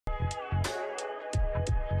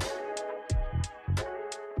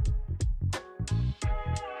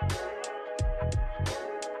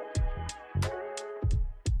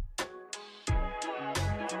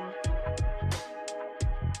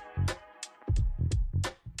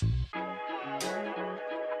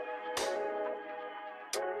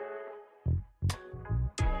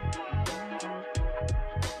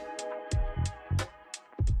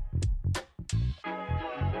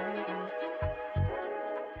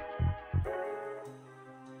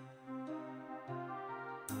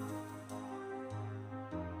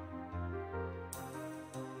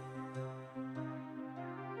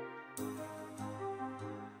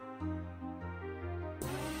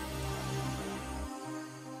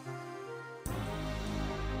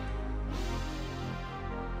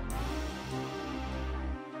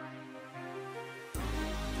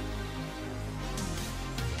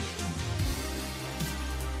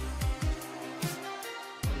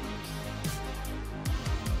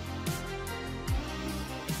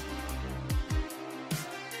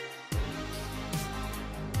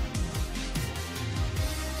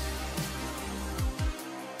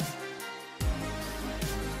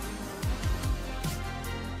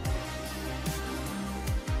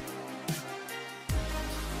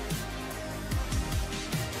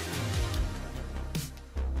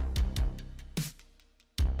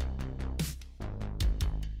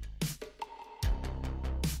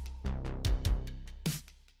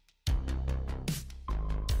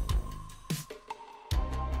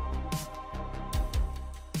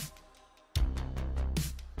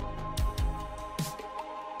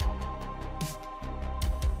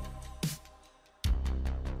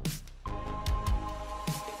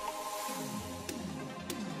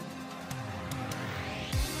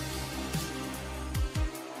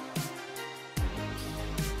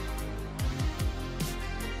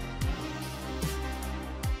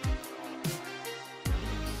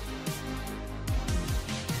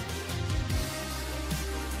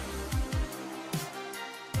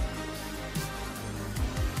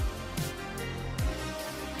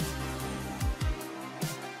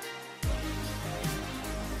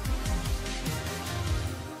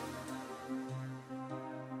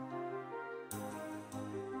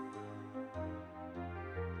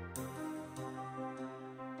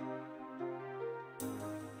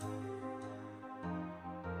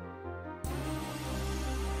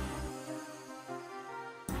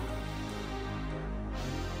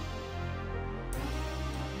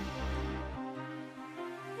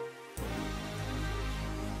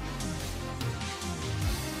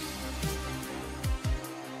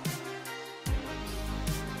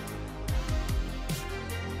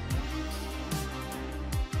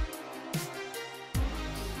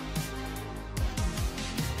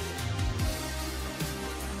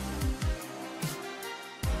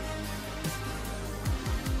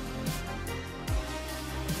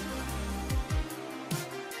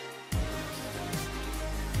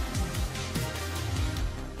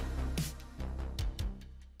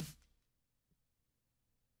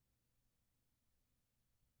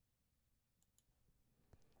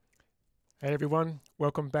Hey everyone,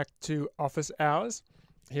 welcome back to Office Hours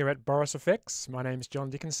here at Boris FX. My name is John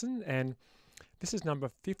Dickinson and this is number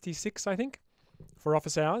 56, I think, for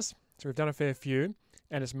Office Hours. So we've done a fair few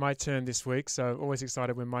and it's my turn this week, so always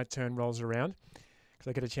excited when my turn rolls around because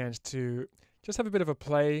I get a chance to just have a bit of a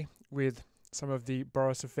play with some of the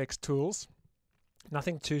Boris FX tools.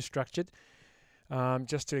 Nothing too structured,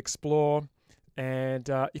 just to explore. And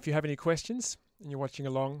if you have any questions and you're watching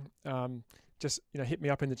along, just hit me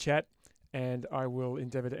up in the chat and I will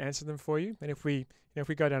endeavour to answer them for you. And if we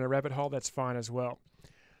go down a rabbit hole, that's fine as well.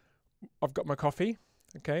 I've got my coffee.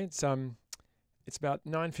 Okay, it's about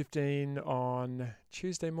 9:15 on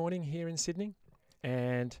Tuesday morning here in Sydney,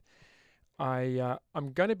 and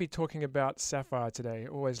I'm going to be talking about Sapphire today.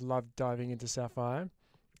 Always love diving into Sapphire,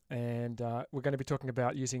 and we're going to be talking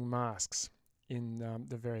about using masks in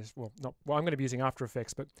the various. I'm going to be using After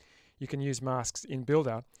Effects, but you can use masks in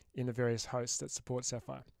Builder in the various hosts that support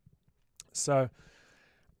Sapphire. So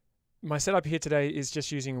my setup here today is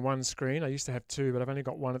just using one screen. I used to have two, but I've only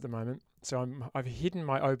got one at the moment. So I've hidden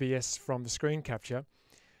my OBS from the screen capture,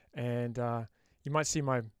 and you might see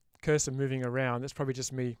my cursor moving around. That's probably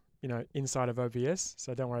just me, inside of OBS,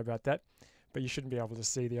 so don't worry about that. But you shouldn't be able to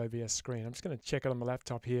see the OBS screen. I'm just going to check it on my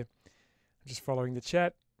laptop here. I'm just following the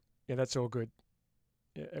chat. Yeah, that's all good.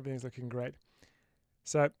 Yeah, everything's looking great.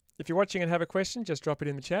 So if you're watching and have a question, just drop it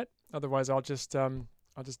in the chat. Otherwise, I'll just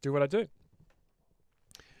do what I do.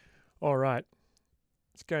 All right,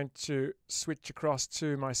 it's going to switch across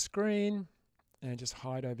to my screen and just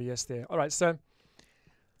hide OBS there. All right, so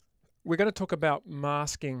we're going to talk about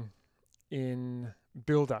masking in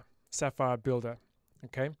Builder, Sapphire Builder,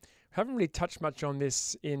 okay? Haven't really touched much on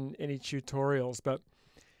this in any tutorials, but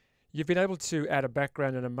you've been able to add a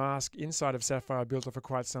background and a mask inside of Sapphire Builder for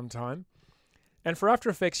quite some time. And for After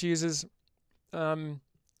Effects users,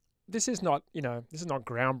 this is not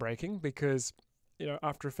groundbreaking because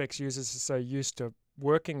After Effects users are so used to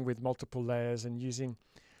working with multiple layers and using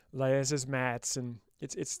layers as mats, and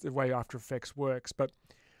it's the way After Effects works. But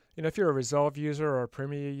if you're a Resolve user or a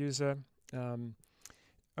Premiere user,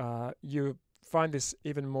 you find this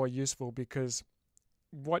even more useful because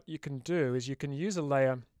what you can do is you can use a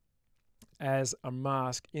layer as a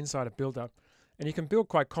mask inside a Builder, and you can build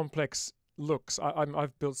quite complex looks.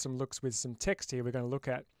 I've built some looks with some text here we're going to look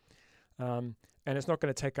at. And it's not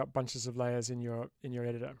going to take up bunches of layers in your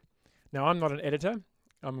editor. Now, I'm not an editor.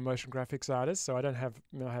 I'm a motion graphics artist, so I don't have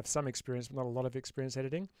I have some experience, but not a lot of experience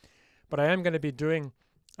editing. But I am going to be doing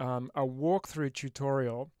a walkthrough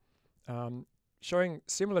tutorial showing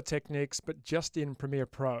similar techniques, but just in Premiere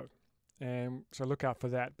Pro. And so look out for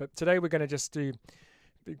that. But today we're going to just do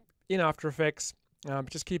in After Effects,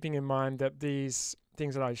 just keeping in mind that these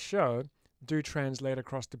things that I show do translate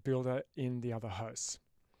across to Builder in the other hosts.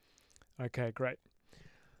 Okay, great.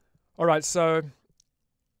 All right, so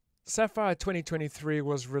Sapphire 2023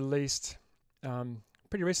 was released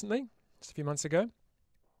pretty recently, just a few months ago.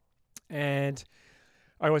 And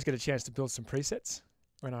I always get a chance to build some presets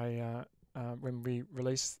when we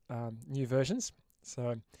release new versions.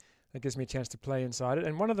 So that gives me a chance to play inside it.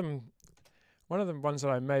 And one of the ones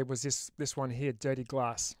that I made was this one here, Dirty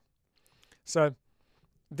Glass. So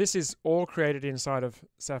this is all created inside of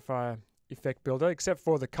Sapphire Effect Builder, except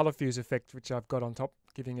for the color fuse effect, which I've got on top,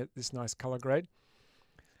 giving it this nice color grade.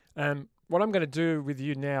 What I'm going to do with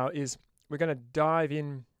you now is we're going to dive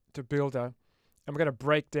into Builder and we're going to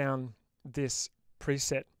break down this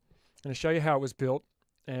preset. I'm going to show you how it was built,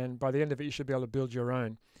 and by the end of it, you should be able to build your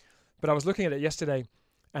own. But I was looking at it yesterday,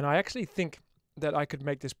 and I actually think that I could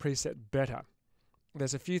make this preset better.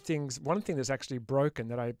 There's a few things. One thing that's actually broken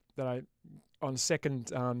that I on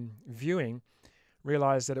second viewing,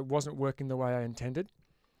 realized that it wasn't working the way I intended.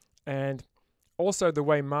 And also the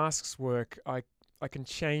way masks work, I can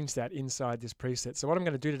change that inside this preset. So what I'm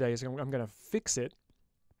going to do today is I'm going to fix it,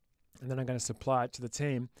 and then I'm going to supply it to the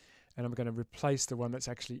team, and I'm going to replace the one that's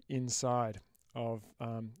actually inside of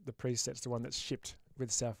the presets, the one that's shipped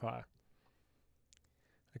with Sapphire.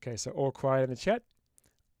 Okay, so all quiet in the chat.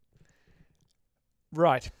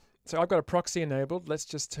 Right, so I've got a proxy enabled. Let's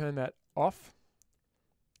just turn that off.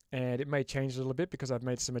 And it may change a little bit because I've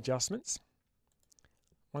made some adjustments.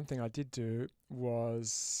 One thing I did do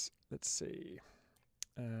was, let's see.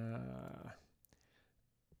 I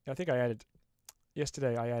think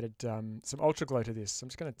yesterday I added some ultra glow to this. I'm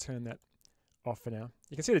just going to turn that off for now.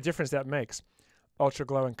 You can see the difference that makes. Ultra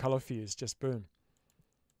glow and color fuse, just boom.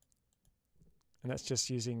 And that's just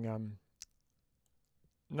using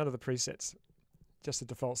none of the presets, just the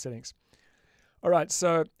default settings. All right,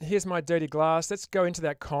 so here's my Dirty Glass. Let's go into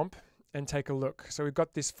that comp and take a look. So we've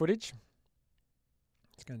got this footage.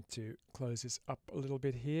 Just going to close this up a little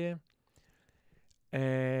bit here.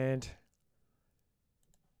 and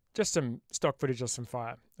just some stock footage of some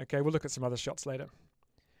fire. Okay, we'll look at some other shots later.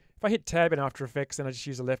 If I hit Tab in After Effects and I just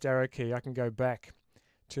use the left arrow key, I can go back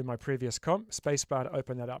to my previous comp, spacebar to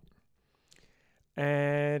open that up.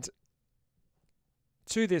 And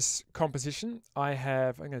to this composition,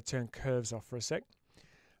 I'm going to turn curves off for a sec.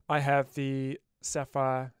 I have the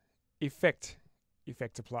Sapphire Effect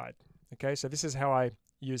applied. Okay, so this is how I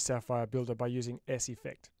use Sapphire Builder, by using S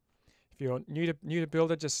Effect. If you're new to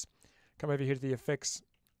Builder, just come over here to the Effects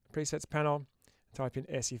Presets panel, type in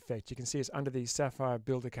S Effect. You can see it's under the Sapphire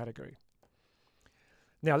Builder category.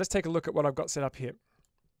 Now let's take a look at what I've got set up here.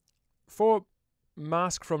 For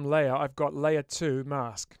Mask from Layer, I've got Layer 2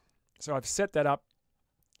 Mask. So I've set that up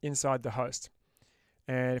inside the host.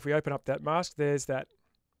 And if we open up that mask, there's that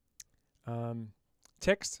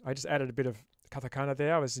text. I just added a bit of katakana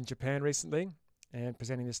there. I was in Japan recently and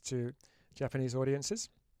presenting this to Japanese audiences.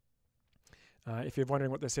 If you're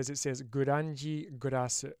wondering what this says, it says Guranji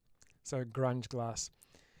Glasu, so grunge glass.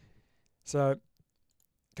 So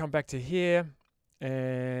come back to here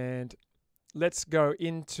and let's go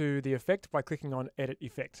into the effect by clicking on Edit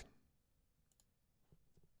Effect.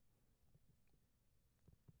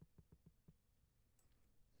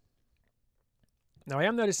 Now I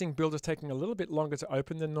am noticing Builder's taking a little bit longer to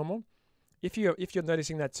open than normal. If you're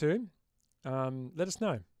noticing that too, let us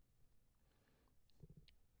know.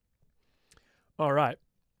 All right,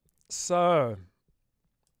 so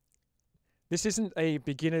this isn't a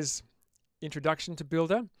beginner's introduction to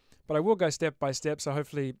Builder, but I will go step by step, so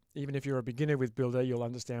hopefully even if you're a beginner with Builder, you'll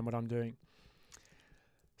understand what I'm doing.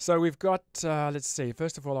 So we've got, let's see,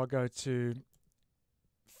 first of all I'll go to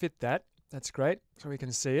fit that. That's great, so we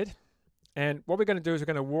can see it. And what we're going to do is we're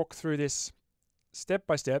going to walk through this step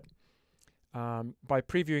by step by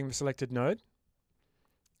previewing the selected node.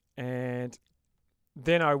 And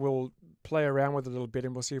then I will play around with it a little bit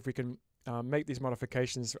and we'll see if we can make these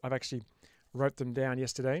modifications. I've actually wrote them down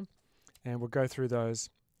yesterday and we'll go through those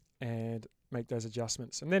and make those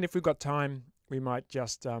adjustments. And then if we've got time, we might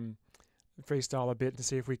just freestyle a bit and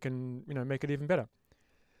see if we can, make it even better.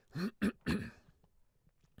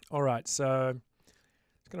 All right, so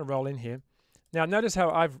going to roll in here. Now notice how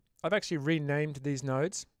I've actually renamed these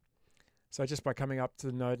nodes. So just by coming up to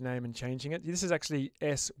the node name and changing it. This is actually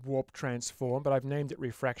S Warp Transform, but I've named it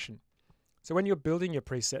Refraction. So when you're building your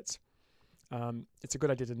presets, it's a good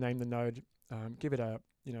idea to name the node, give it a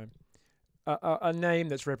name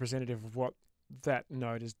that's representative of what that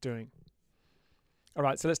node is doing. All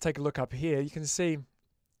right, so let's take a look up here. We can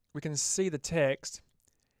see the text.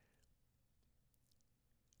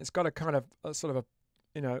 It's got a kind of sort of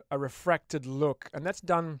a refracted look, and that's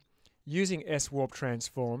done using S Warp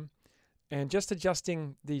Transform and just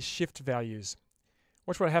adjusting these shift values.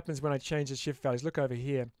 Watch what happens when I change the shift values. Look over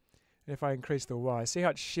here, and if I increase the Y, see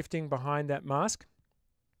how it's shifting behind that mask?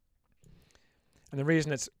 And the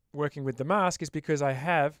reason it's working with the mask is because I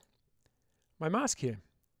have my mask here.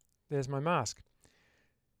 There's my mask.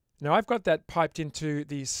 Now I've got that piped into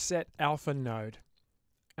the set alpha node,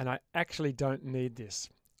 and I actually don't need this.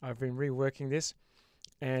 I've been reworking this.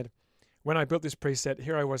 And when I built this preset,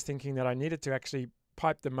 here I was thinking that I needed to actually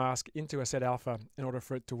pipe the mask into a set alpha in order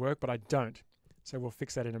for it to work, but I don't. So we'll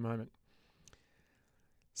fix that in a moment.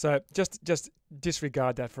 So just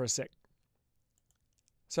disregard that for a sec.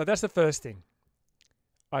 So that's the first thing.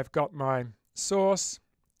 I've got my source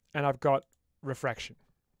and I've got refraction.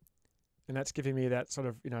 And that's giving me that sort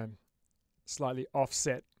of, slightly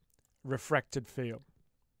offset refracted feel.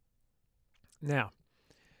 Now,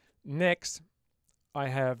 next, I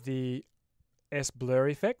have the S blur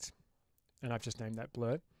effect, and I've just named that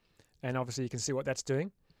blur. And obviously you can see what that's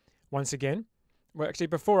doing. Once again, well, actually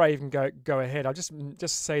before I even go ahead, I'll just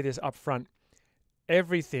say this up front.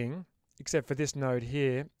 Everything except for this node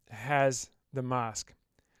here has the mask.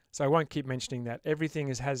 So I won't keep mentioning that. Everything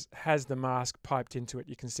has the mask piped into it.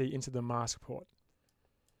 You can see into the mask port.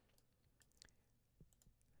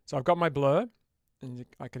 So I've got my blur, and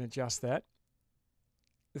I can adjust that.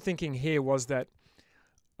 The thinking here was that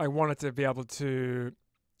I wanted to be able to,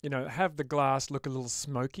 have the glass look a little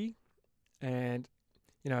smoky, and,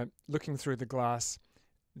 looking through the glass,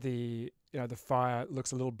 the fire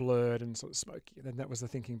looks a little blurred and sort of smoky. And that was the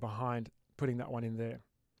thinking behind putting that one in there.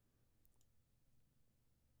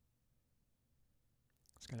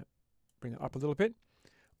 Just going to bring it up a little bit.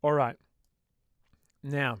 All right.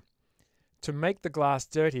 Now, to make the glass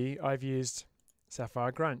dirty, I've used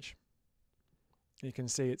Sapphire Grunge. You can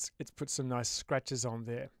see it's put some nice scratches on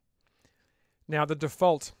there. Now the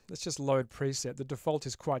default, let's just load preset. The default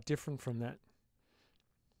is quite different from that.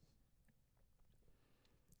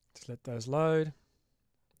 Just let those load.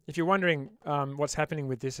 if you're wondering what's happening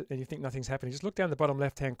with this and you think nothing's happening, just look down the bottom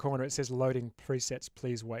left-hand corner. It says loading presets,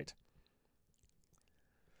 please wait.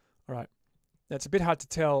 All right, now it's a bit hard to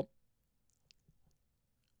tell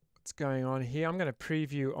what's going on here. I'm going to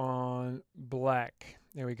preview on black.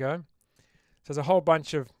 There we go. So there's a whole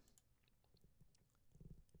bunch of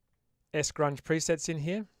S-grunge presets in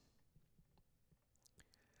here.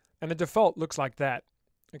 And the default looks like that.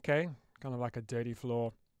 Okay, kind of like a dirty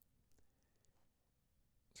floor.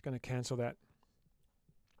 Just going to cancel that.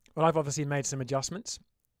 Well, I've obviously made some adjustments.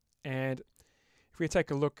 And if we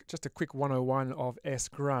take a look, just a quick 101 of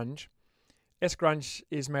S-grunge. S-grunge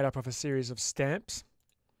is made up of a series of stamps.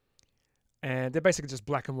 And they're basically just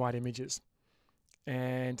black and white images.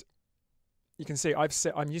 And you can see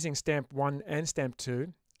I'm using stamp 1 and stamp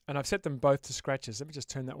 2. And I've set them both to scratches. Let me just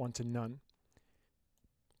turn that one to none.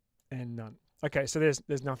 And none. Okay, so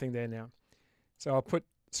there's nothing there now. So I'll put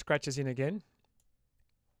scratches in again.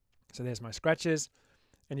 So there's my scratches.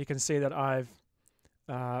 And you can see that I've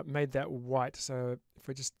made that white. So if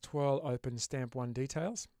we just twirl open stamp 1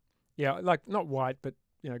 details. Yeah, like not white, but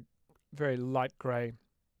very light grey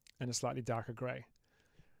and a slightly darker grey.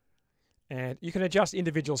 And you can adjust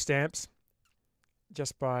individual stamps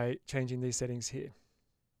just by changing these settings here.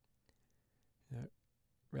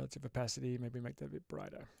 Relative opacity, maybe make that a bit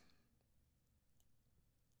brighter.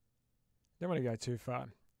 Don't want to go too far.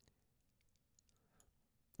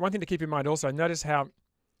 One thing to keep in mind also, notice how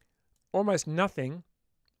almost nothing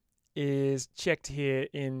is checked here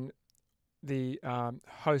in the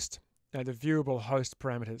host, the viewable host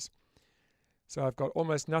parameters. So I've got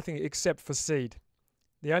almost nothing except for seed.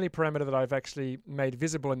 The only parameter that I've actually made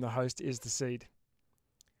visible in the host is the seed.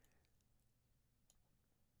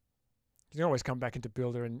 You can always come back into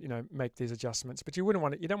Builder and make these adjustments, but you don't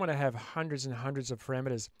want to have hundreds and hundreds of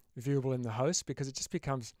parameters viewable in the host because it just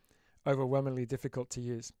becomes overwhelmingly difficult to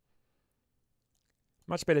use.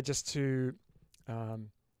 Much better just to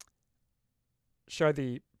show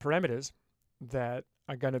the parameters that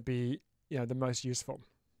are going to be the most useful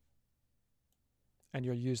and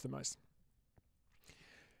you'll use the most.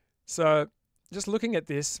 So just looking at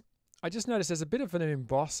this, I just noticed there's a bit of an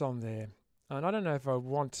emboss on there, and I don't know if I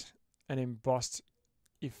want an embossed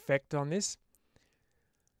effect on this.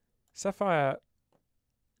 Sapphire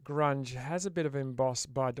Grunge has a bit of emboss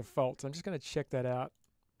by default. I'm just going to check that out.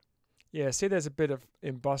 Yeah, see there's a bit of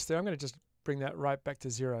emboss there. I'm going to just bring that right back to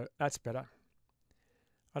 0. That's better.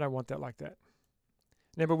 I don't want that like that.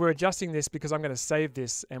 Now, but we're adjusting this because I'm going to save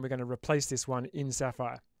this and we're going to replace this one in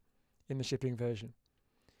Sapphire in the shipping version.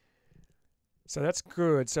 So that's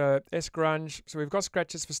good. So S-grunge. So we've got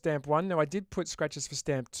scratches for stamp 1. Now I did put scratches for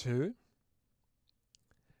stamp 2.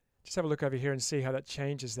 Just have a look over here and see how that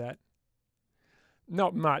changes that.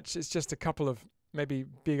 Not much. It's just a couple of maybe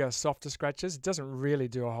bigger, softer scratches. It doesn't really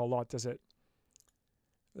do a whole lot, does it?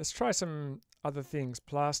 Let's try some other things.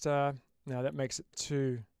 Plaster. Now that makes it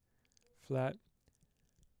too flat.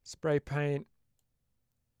 Spray paint.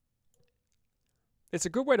 It's a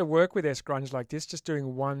good way to work with S-grunge like this, just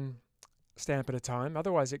doing one stamp at a time.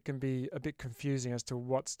 Otherwise it can be a bit confusing as to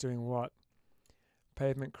what's doing what.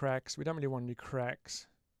 Pavement cracks. We don't really want any cracks.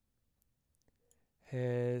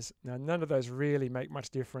 Hairs. Now none of those really make much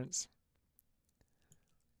difference.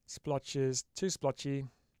 Splotches. Too splotchy.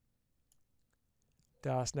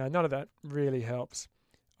 Dust. Now none of that really helps.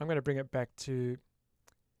 I'm going to bring it back to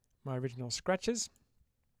my original scratches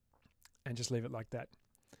and just leave it like that.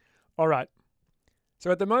 All right.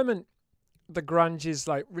 So at the moment the grunge is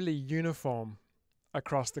like really uniform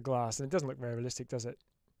across the glass, and it doesn't look very realistic, does it?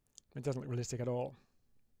 It doesn't look realistic at all.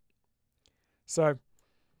 So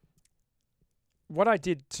what I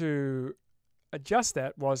did to adjust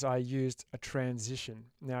that was I used a transition.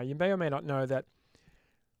 Now you may or may not know that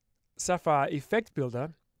Sapphire Effect Builder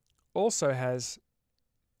also has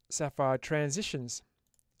Sapphire transitions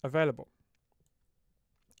available.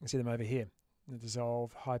 You can see them over here. The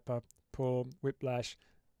dissolve, hyper, pull, whiplash.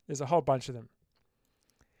 There's a whole bunch of them.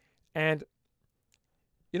 And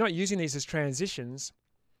you're not using these as transitions.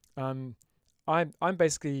 I'm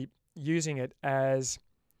basically using it as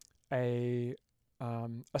a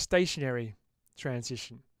stationary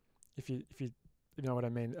transition, if you know what I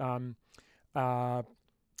mean. A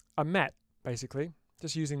mat, basically,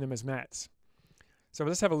 just using them as mats. So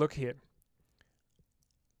let's have a look here.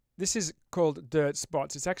 This is called dirt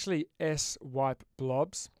spots. It's actually S-wipe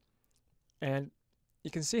blobs, and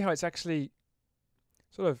you can see how it's actually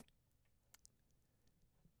sort of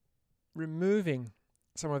removing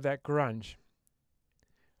some of that grunge.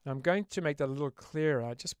 Now I'm going to make that a little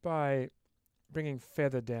clearer just by bringing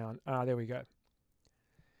feather down. There we go.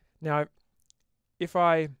 Now, if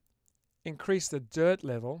I increase the dirt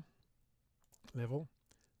level,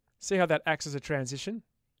 see how that acts as a transition?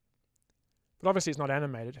 But obviously it's not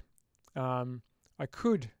animated. I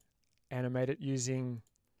could animate it using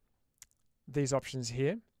these options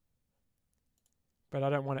here, but I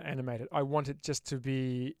don't want to animate it. I want it just to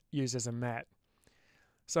be used as a mat.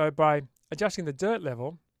 So by adjusting the dirt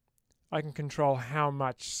level, I can control how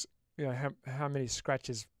much, how many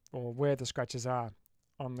scratches or where the scratches are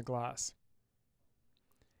on the glass.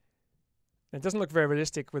 It doesn't look very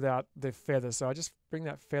realistic without the feather, so I just bring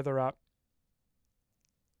that feather up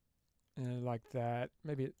like that,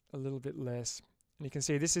 maybe a little bit less. And you can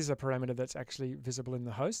see this is a parameter that's actually visible in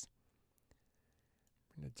the host.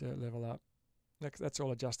 Bring the dirt level up. That's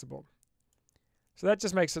all adjustable. So that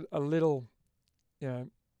just makes it a little,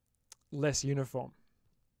 less uniform.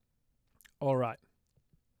 All right.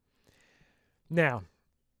 Now,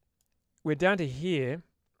 we're down to here,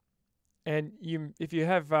 and if you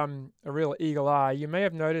have a real eagle eye, you may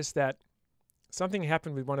have noticed that something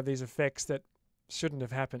happened with one of these effects that shouldn't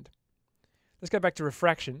have happened. Let's go back to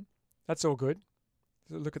refraction. That's all good.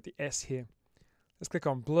 So look at the S here. Let's click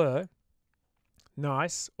on blur.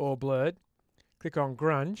 Nice, all blurred. Click on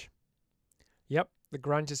grunge. Yep, the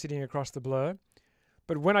grunge is sitting across the blur.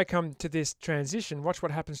 But when I come to this transition, watch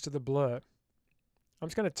what happens to the blur. I'm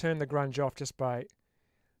just going to turn the grunge off just by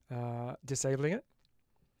disabling it.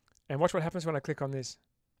 And watch what happens when I click on this.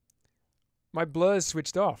 My blur's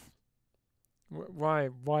switched off. Why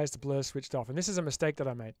is the blur switched off? And this is a mistake that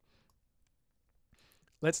I made.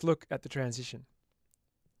 Let's look at the transition.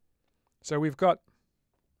 So I've got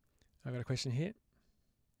a question here.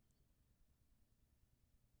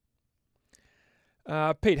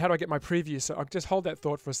 Pete, how do I get my preview? So I'll just hold that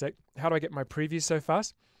thought for a sec. How do I get my preview so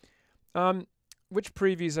fast? Which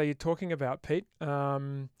previews are you talking about, Pete?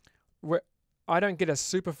 I don't get a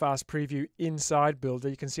super fast preview inside Builder.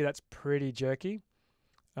 You can see that's pretty jerky.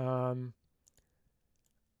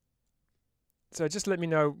 So just let me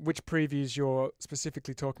know which previews you're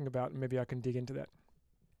specifically talking about, and maybe I can dig into that.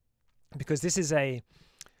 Because this is a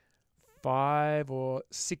 5 or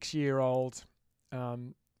 6 year old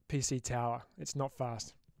PC tower. It's not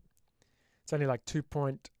fast. It's only like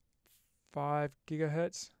 2.5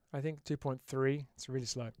 gigahertz, I think, 2.3. It's really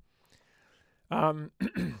slow. All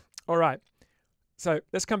right. So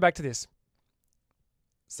let's come back to this.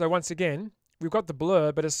 So once again, we've got the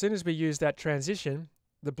blur, but as soon as we use that transition,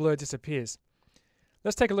 the blur disappears.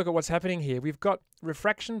 Let's take a look at what's happening here. We've got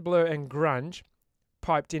refraction, blur, and grunge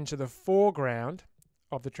piped into the foreground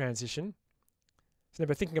of the transition. So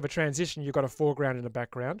by thinking of a transition, you've got a foreground and a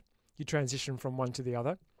background. You transition from one to the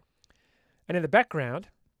other. And in the background,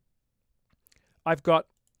 I've got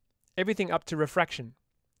everything up to refraction.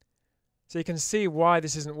 So you can see why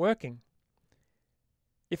this isn't working.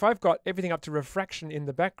 If I've got everything up to refraction in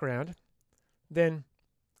the background, then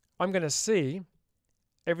I'm going to see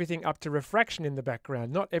everything up to refraction in the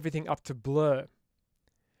background, not everything up to blur.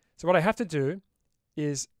 So what I have to do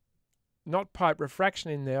is not pipe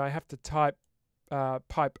refraction in there. I have to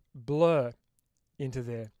pipe blur into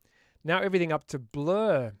there. Now everything up to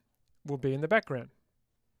blur will be in the background.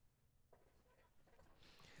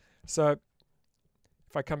 So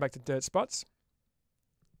if I come back to dirt spots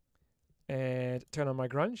and turn on my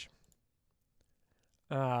grunge,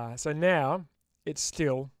 so now it's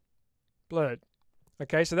still blurred.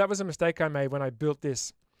 Okay, so that was a mistake I made when I built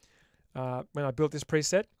this.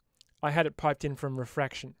 Preset, I had it piped in from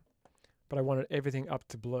refraction, but I wanted everything up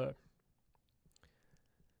to blur.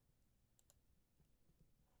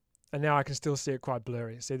 And now I can still see it quite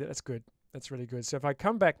blurry. See, that's good. That's really good. So if I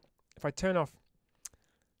come back, if I turn off,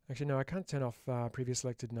 actually no, I can't turn off previous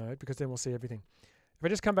selected node because then we'll see everything. If I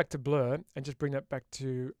just come back to blur and just bring that back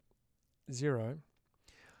to 0,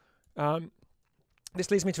 this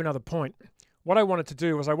leads me to another point. What I wanted to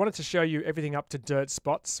do was I wanted to show you everything up to dirt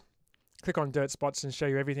spots. Click on dirt spots and show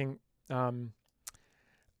you everything. Sorry,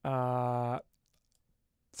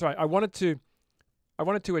 I wanted to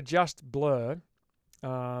adjust blur,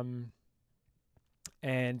 and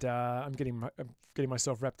I'm getting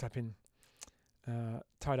myself wrapped up in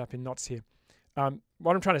tied up in knots here.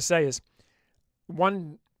 What I'm trying to say is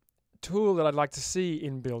one tool that I'd like to see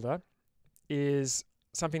in Builder is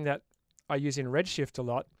something that I use in Redshift a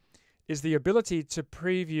lot, is the ability to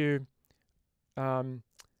preview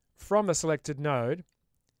from a selected node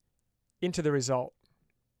into the result,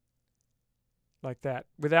 like that,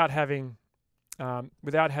 without having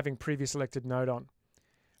previous selected node on.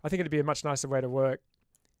 I think it'd be a much nicer way to work.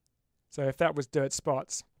 So if that was dirt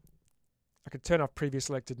spots, I could turn off previous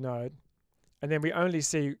selected node, and then we only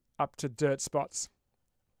see up to dirt spots,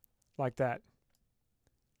 like that.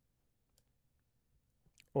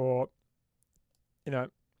 Or you know,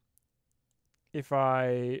 if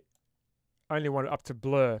I only want it up to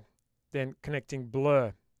blur, then connecting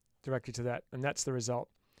blur directly to that, and that's the result.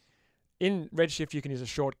 In Redshift, you can use a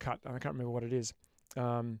shortcut. I can't remember what it is.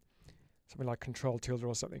 Something like Control Tilde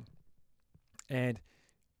or something. And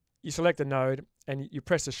you select a node and you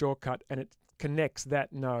press the shortcut and it connects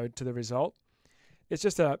that node to the result. It's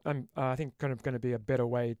just I think kind of going to be a better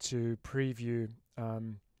way to preview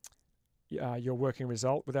your working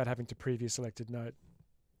result without having to preview selected node.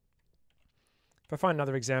 If I find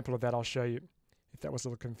another example of that, I'll show you if that was a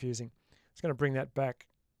little confusing. I'm just going to bring that back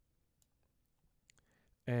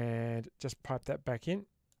and just pipe that back in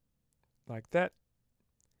like that.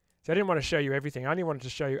 So I didn't want to show you everything. I only wanted to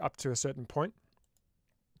show you up to a certain point.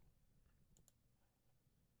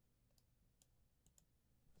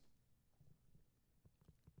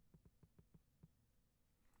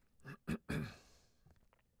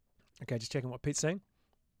 Okay, just checking what Pete's saying.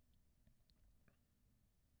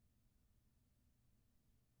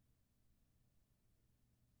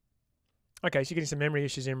 Okay, so you're getting some memory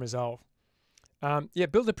issues in Resolve. Yeah,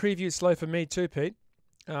 Builder preview is slow for me too, Pete.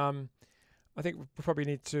 I think we probably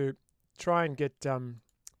need to try and get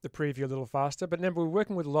the preview a little faster. But remember, we're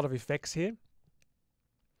working with a lot of effects here.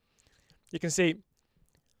 You can see,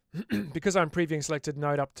 because I'm previewing selected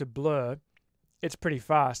node up to blur, it's pretty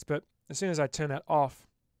fast. But as soon as I turn that off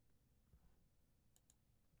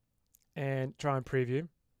and try and preview,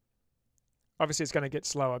 obviously it's going to get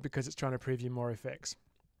slower because it's trying to preview more effects.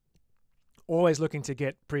 Always looking to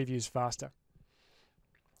get previews faster.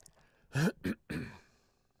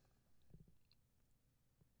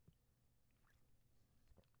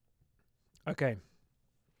 Okay.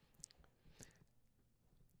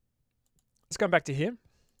 Let's come back to here.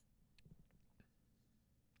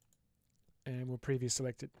 And we'll preview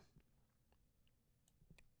selected.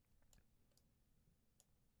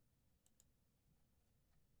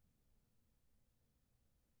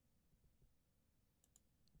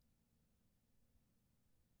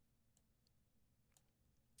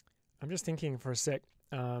 I'm just thinking for a sec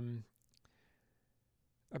about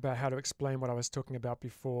how to explain what I was talking about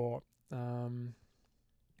before.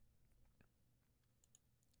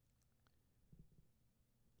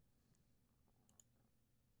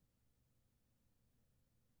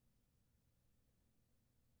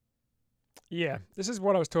 Yeah, this is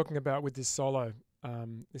what I was talking about with this solo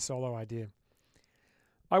idea.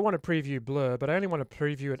 I want to preview blur, but I only want to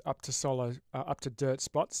preview it up to up to dirt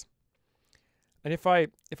spots. And if I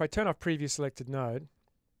turn off preview selected node,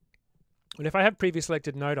 and if I have preview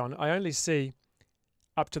selected node on, I only see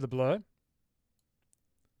up to the blur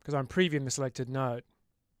because I'm previewing the selected node.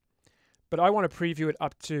 But I want to preview it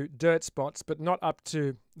up to dirt spots, but not up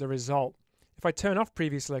to the result. If I turn off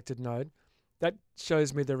preview selected node, that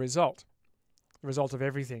shows me the result of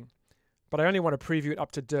everything. But I only want to preview it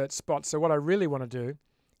up to dirt spots. So what I really want to do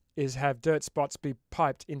is have dirt spots be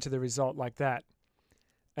piped into the result like that.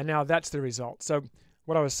 And now that's the result. So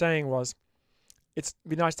what I was saying was, it'd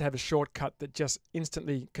be nice to have a shortcut that just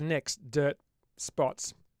instantly connects dirt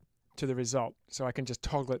spots to the result. So I can just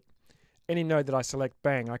toggle it. Any node that I select,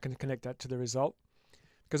 bang, I can connect that to the result.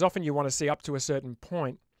 Because often you want to see up to a certain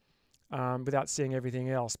point without seeing everything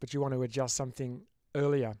else, but you want to adjust something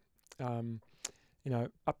earlier,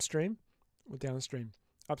 upstream or downstream.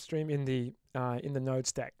 Upstream in the node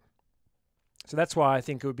stack. So that's why I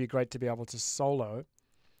think it would be great to be able to solo.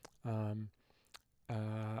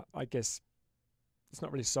 I guess it's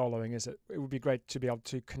not really soloing, is it? It would be great to be able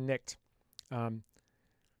to connect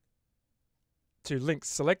to link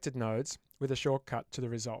selected nodes with a shortcut to the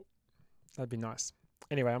result. That'd be nice.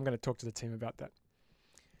 Anyway, I'm going to talk to the team about that.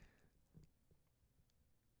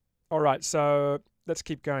 All right, so let's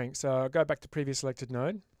keep going. So I'll go back to previous selected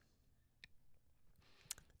node.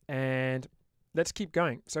 And let's keep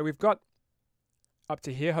going. So we've got up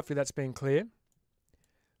to here. Hopefully that's been clear.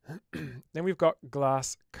 Then we've got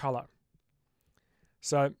glass color.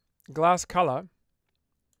 So glass color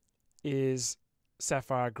is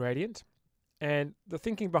Sapphire gradient. And the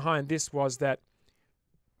thinking behind this was that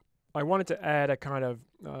I wanted to add a kind of,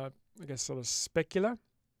 I guess, sort of specular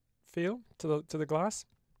feel to the glass.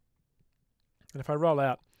 And if I roll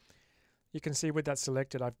out, you can see with that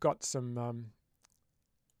selected, I've got some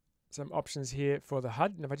options here for the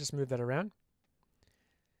HUD. And if I just move that around,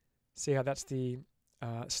 see how that's the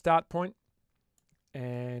start point,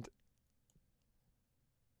 and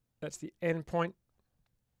that's the end point.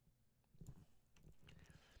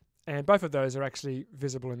 And both of those are actually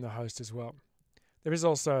visible in the host as well. There is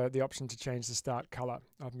also the option to change the start color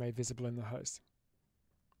I've made visible in the host.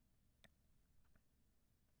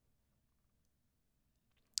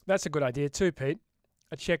 That's a good idea too, Pete.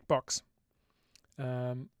 A checkbox.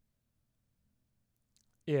 Yeah,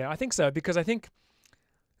 I think so, because I think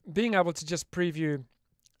being able to just preview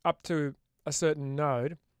up to a certain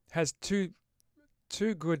node has two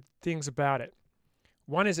good things about it.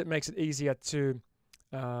 One is it makes it easier to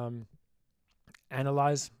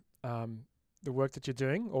analyze the work that you're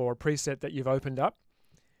doing or a preset that you've opened up.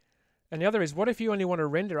 And the other is, what if you only want to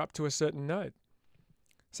render up to a certain node?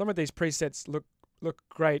 Some of these presets look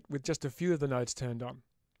great with just a few of the nodes turned on.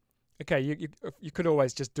 Okay, you could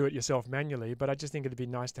always just do it yourself manually, but I just think it'd be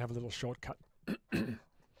nice to have a little shortcut.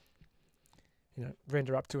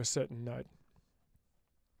 Render up to a certain node.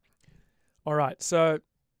 All right, so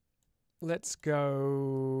let's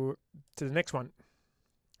go to the next one.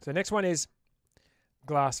 So the next one is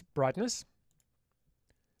glass brightness.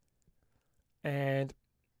 And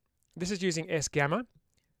this is using S gamma.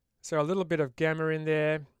 So a little bit of gamma in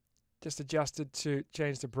there, just adjusted to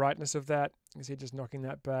change the brightness of that. You can see just knocking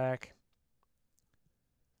that back.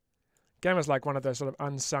 Gamma is like one of those sort of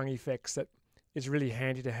unsung effects that is really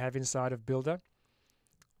handy to have inside of Builder.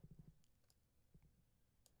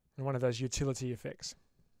 And one of those utility effects.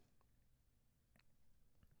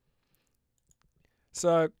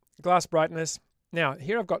 So glass brightness. Now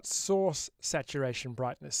here I've got source saturation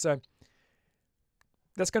brightness. So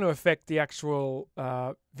that's going to affect the actual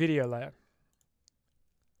video layer.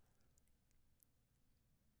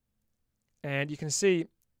 And you can see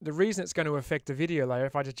the reason it's going to affect the video layer,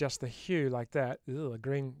 if I adjust the hue like that, a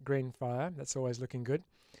green fire, that's always looking good,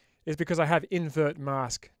 is because I have invert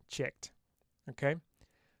mask checked. Okay,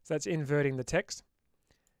 so that's inverting the text.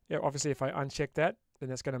 Yeah, obviously if I uncheck that, then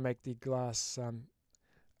that's going to make the glass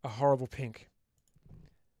a horrible pink.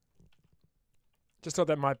 Just thought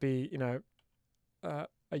that might be, a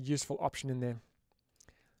useful option in there.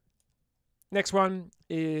 Next one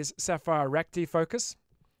is Sapphire Rack Defocus.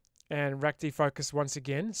 And rack defocus, once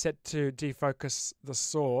again, set to defocus the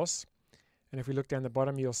source. And if we look down the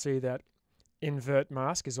bottom, you'll see that invert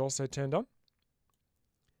mask is also turned on.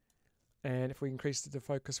 And if we increase the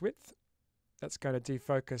defocus width, that's going to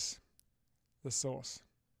defocus the source.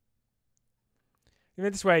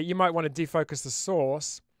 This way, you might want to defocus the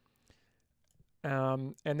source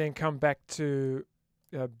and then come back to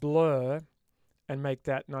blur and make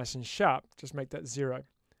that nice and sharp. Just make that 0.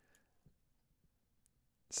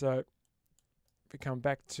 So if we come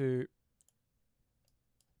back to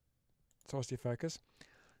source defocus,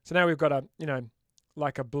 so now we've got a,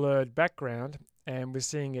 like a blurred background, and we're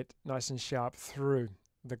seeing it nice and sharp through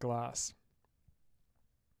the glass.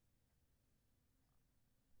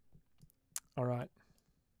 All right.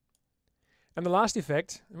 And the last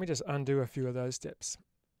effect, let me just undo a few of those steps.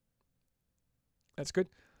 That's good.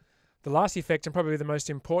 The last effect, and probably the most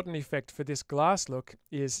important effect for this glass look,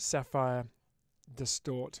 is Sapphire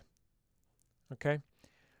Distort. Okay,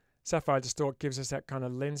 Sapphire Distort gives us that kind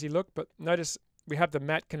of lensy look, but notice we have the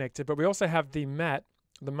matte connected, but we also have the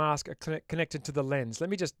mask connected to the lens. Let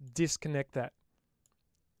me just disconnect that.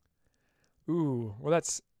 Ooh, well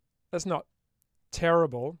that's not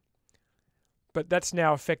terrible, but that's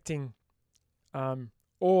now affecting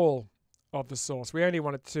all of the source. We only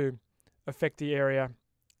want it to affect the area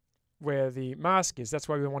where the mask is. That's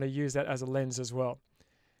why we want to use that as a lens as well.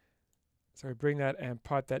 So we bring that and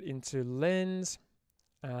pipe that into lens,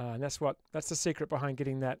 and that's the secret behind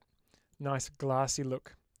getting that nice glassy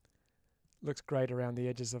look. Looks great around the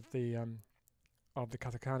edges of the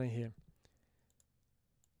katakana here.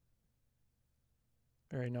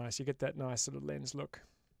 Very nice. You get that nice sort of lens look.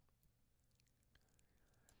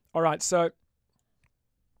 All right, so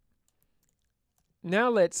now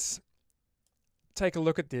let's take a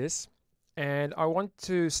look at this, and I want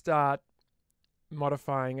to start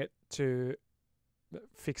modifying it to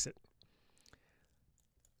fix it.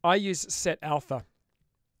 I use set alpha.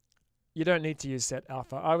 You don't need to use set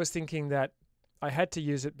alpha. I was thinking that I had to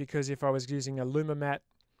use it because if I was using a Luma matte,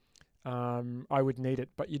 I would need it,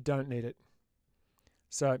 but you don't need it.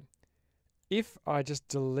 So if I just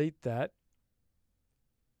delete that,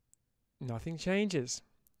 nothing changes.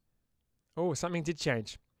 Oh, something did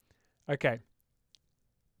change. Okay.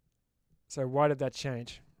 So why did that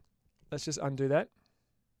change? Let's just undo that.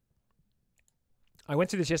 I went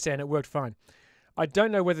through this yesterday and it worked fine. I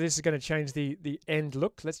don't know whether this is going to change the end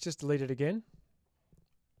look. Let's just delete it again.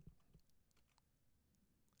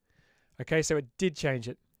 Okay, so it did change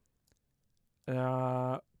it.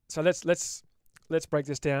 So let's break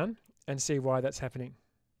this down and see why that's happening.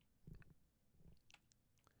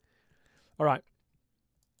 All right.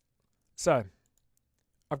 So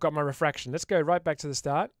I've got my refraction. Let's go right back to the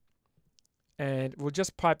start, and we'll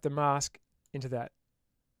just pipe the mask into that.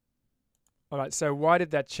 All right, so why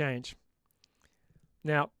did that change?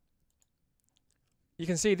 Now, you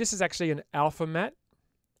can see this is actually an alpha matte.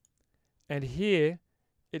 And here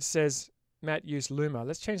it says matte use Luma.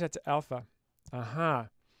 Let's change that to alpha. Aha.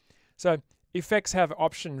 So effects have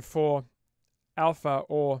option for alpha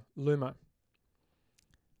or Luma.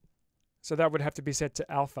 So that would have to be set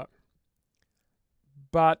to alpha.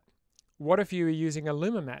 But what if you were using a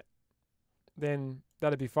Luma matte? Then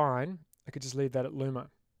that'd be fine. I could just leave that at Luma.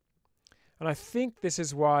 And I think this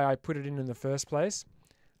is why I put it in the first place.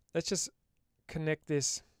 Let's just connect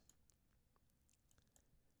this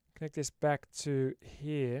back to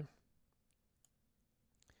here.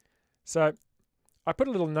 So I put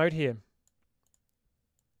a little note here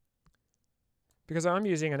because I'm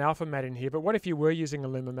using an alpha matte in here, but what if you were using a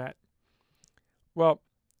Luma matte? Well,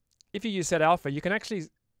 if you use set alpha, you can actually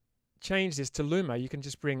change this to Luma. You can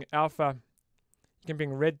just bring alpha, you can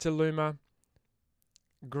bring red to Luma,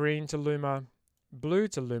 green to Luma, blue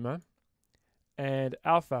to Luma, and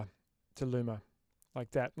alpha to Luma,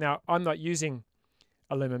 like that. Now, I'm not using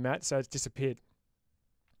a Luma matte, so it's disappeared.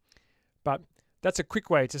 But that's a quick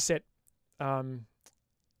way to set, to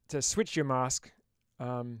switch your mask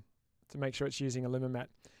to make sure it's using a Luma matte.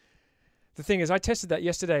 The thing is, I tested that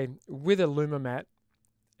yesterday with a Luma matte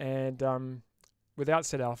and without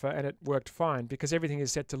set alpha, and it worked fine because everything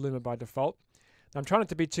is set to Luma by default. Now, I'm trying not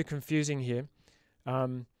to be too confusing here.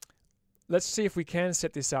 Let's see if we can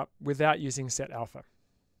set this up without using set alpha.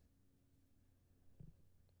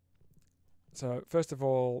 So first of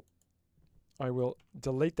all, I will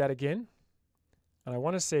delete that again, and I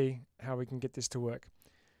want to see how we can get this to work.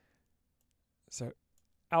 So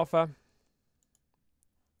alpha,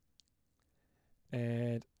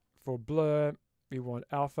 and for blur, we want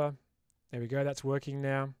alpha. There we go, that's working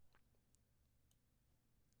now.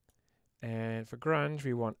 And for grunge,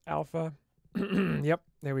 we want alpha. Yep,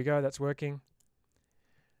 there we go, that's working.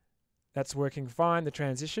 That's working fine, the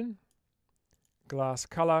transition. Glass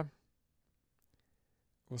color.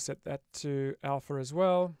 We'll set that to alpha as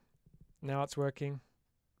well. Now it's working.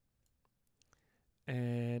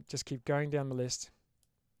 And just keep going down the list.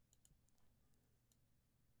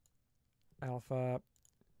 Alpha.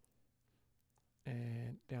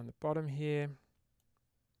 And down the bottom here.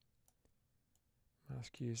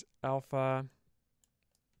 Mask use alpha.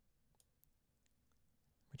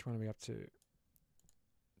 Which one are we up to?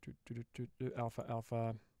 Alpha,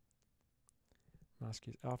 alpha. Mask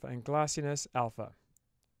use alpha. And glassiness, alpha.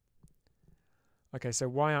 Okay, so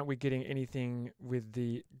why aren't we getting anything with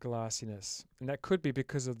the glassiness? And that could be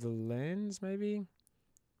because of the lens, maybe?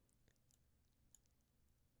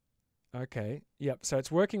 Okay, yep, so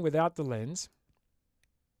it's working without the lens.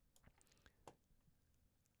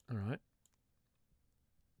 All right.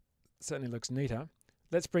 Certainly looks neater.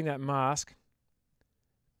 Let's bring that mask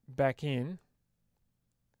back in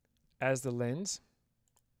as the lens.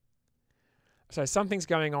 So something's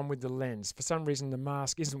going on with the lens. For some reason, the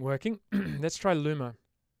mask isn't working. Let's try Luma.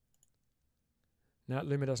 No,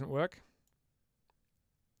 Luma doesn't work.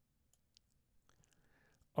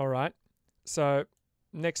 All right. So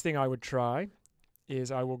next thing I would try is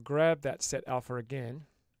I will grab that set alpha again.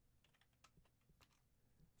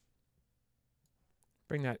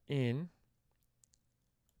 Bring that in.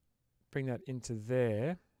 Bring that into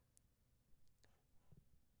there.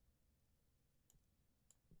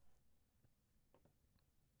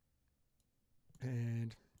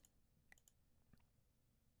 And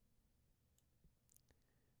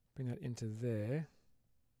bring that into there.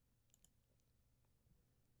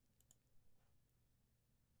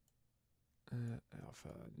 Alpha,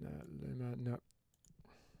 no, Luma, no.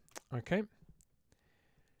 Okay.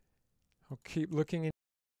 I'll keep looking in.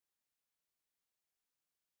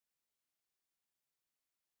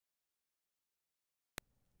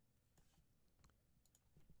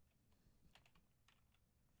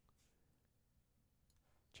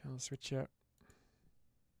 Channel switcher. Of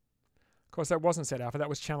course, that wasn't set alpha. That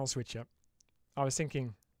was channel switcher. I was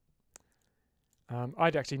thinking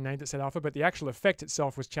I'd actually named it set alpha, but the actual effect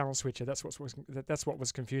itself was channel switcher. That's what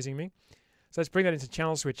was confusing me. So let's bring that into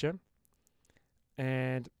channel switcher,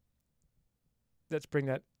 and let's bring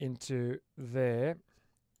that into there.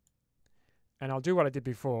 And I'll do what I did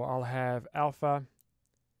before. I'll have alpha,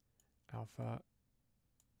 alpha,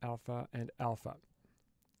 alpha, and alpha.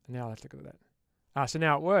 Now let's look at that. So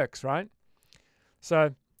now it works, right?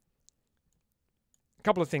 So a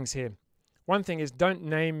couple of things here. One thing is don't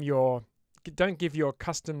give your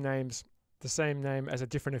custom names the same name as a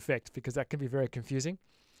different effect, because that can be very confusing.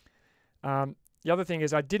 The other thing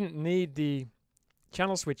is I didn't need the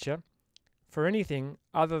channel switcher for anything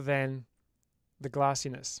other than the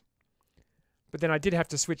glassiness. But then I did have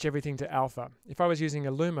to switch everything to alpha. If I was using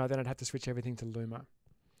a Luma, then I'd have to switch everything to Luma.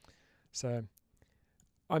 So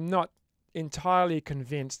I'm not entirely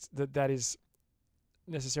convinced that that is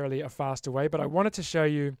necessarily a faster way, but I wanted to show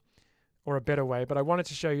you, or a better way, but I wanted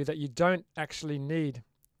to show you that you don't actually need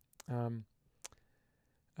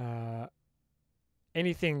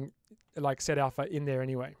anything like set alpha in there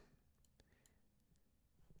anyway.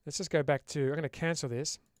 Let's just go back to, I'm going to cancel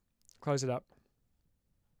this, close it up.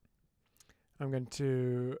 I'm going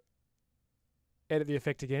to edit the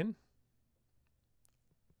effect again.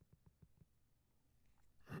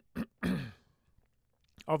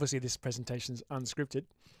 Obviously this presentation is unscripted.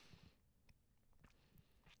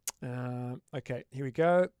 Okay, here we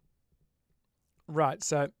go. Right,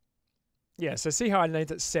 so yeah, so see how I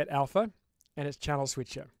named it set alpha and it's channel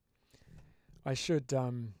switcher. I should, you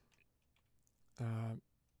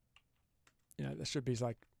know, there should be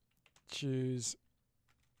like choose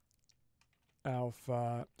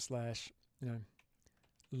alpha slash, you know,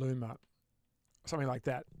 Luma, something like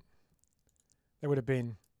that. That would have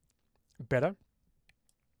been better.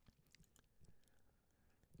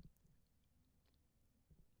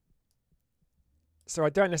 So I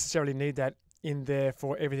don't necessarily need that in there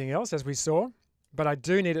for everything else, as we saw, but I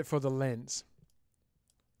do need it for the lens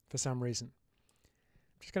for some reason.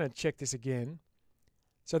 I'm just going to check this again.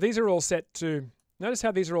 So these are all set to, notice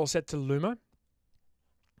how these are all set to Luma,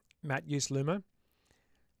 matte use Luma.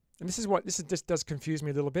 And this is what, this does confuse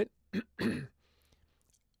me a little bit.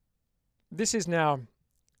 This is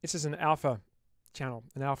an alpha channel,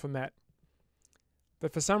 an alpha matte.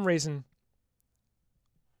 But for some reason,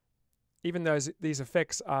 even though these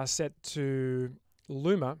effects are set to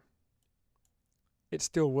Luma, it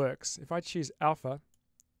still works. If I choose alpha,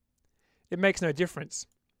 it makes no difference.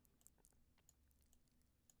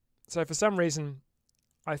 So for some reason,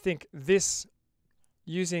 I think this,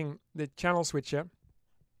 using the channel switcher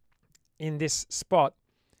in this spot,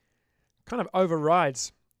 kind of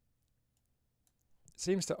overrides,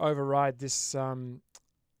 seems to override this,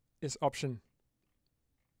 this option.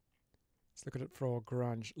 Let's look at it for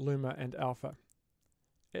grunge, Luma and alpha.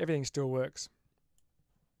 Everything still works.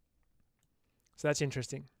 So that's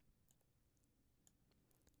interesting.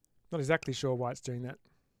 Not exactly sure why it's doing that.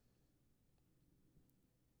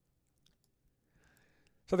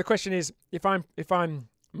 So the question is, if I'm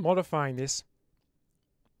modifying this,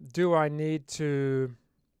 do I need to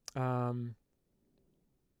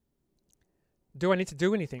do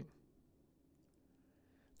anything?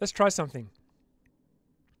 Let's try something.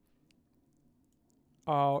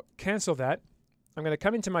 I'll cancel that. I'm going to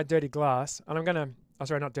come into my dirty glass, and I'm going to, oh,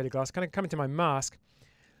 sorry, not dirty glass, kind of come into my mask,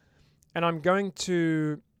 and I'm going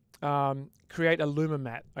to create a Luma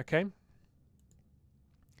matte, okay?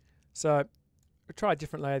 So we'll try a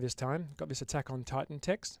different layer this time. Got this Attack on Titan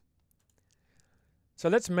text. So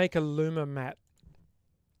let's make a Luma matte.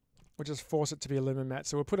 We'll just force it to be a Luma matte.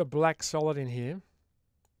 So we'll put a black solid in here.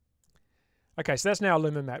 Okay, so that's now a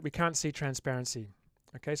Luma matte. We can't see transparency.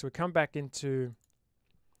 Okay, so we come back into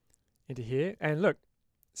here, and look,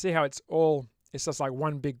 see how it's just like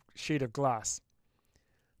one big sheet of glass.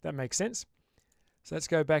 That makes sense. So let's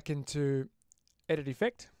go back into Edit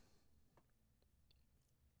Effect.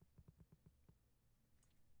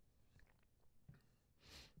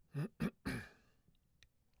 Let's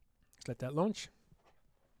let that launch.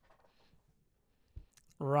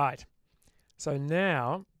 Right. So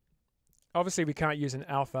now, obviously we can't use an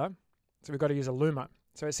alpha, so we've got to use a Luma.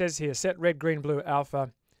 So it says here, set red, green, blue,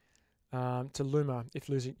 alpha to Luma if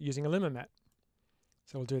using a Luma matte.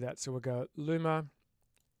 So we'll do that. So we'll go Luma,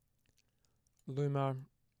 Luma,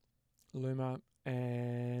 Luma,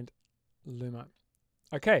 and Luma.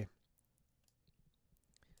 Okay.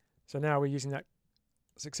 So now we're using that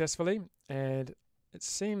successfully, and it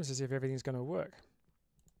seems as if everything's going to work.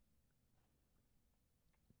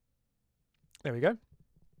 There we go.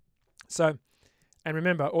 So, and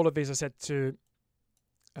remember, all of these are set to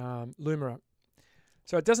Luma.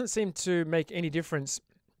 So it doesn't seem to make any difference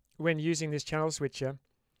when using this channel switcher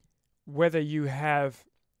whether you have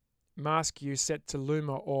mask use set to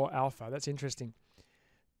Luma or alpha. That's interesting.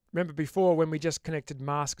 Remember before, when we just connected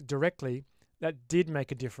mask directly, that did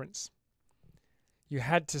make a difference. You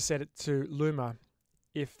had to set it to Luma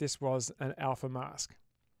if this was an alpha mask.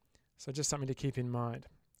 So just something to keep in mind.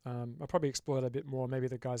 I'll probably explore it a bit more. Maybe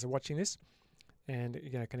the guys are watching this and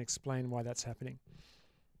can explain why that's happening.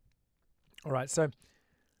 All right, so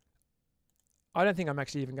I don't think I'm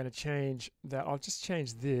actually even going to change that. I'll just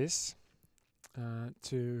change this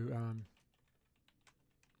to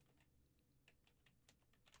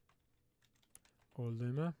or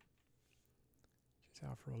Luma. Choose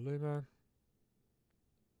alpha or Luma.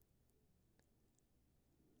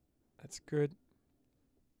 That's good.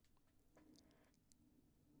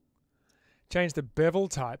 Change the bevel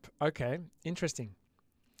type. Okay, interesting.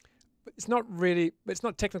 But it's not really, it's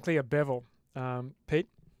not technically a bevel, Pete.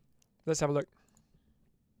 Let's have a look.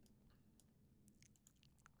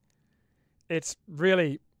 It's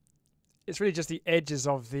really just the edges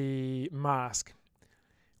of the mask.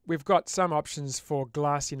 We've got some options for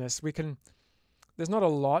glassiness. There's not a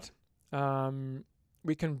lot.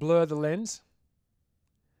 We can blur the lens.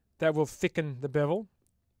 That will thicken the bevel,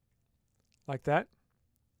 like that.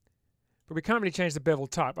 But we can't really change the bevel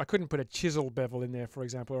type. I couldn't put a chisel bevel in there, for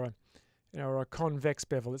example, or a convex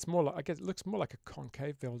bevel. It's more like, I guess it looks more like a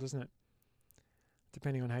concave bevel, doesn't it?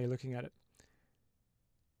 Depending on how you're looking at it.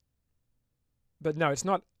 But no, it's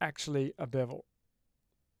not actually a bevel.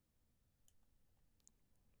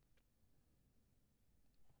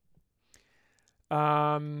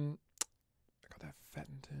 I got that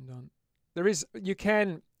fatten turned on. You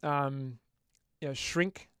can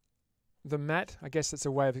shrink the matte. I guess that's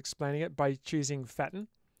a way of explaining it by choosing fatten.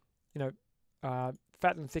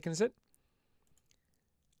 Fatten thickens it,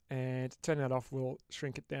 and turning that off will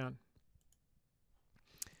shrink it down.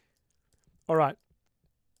 All right.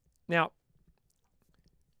 Now,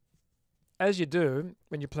 as you do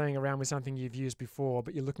when you're playing around with something you've used before,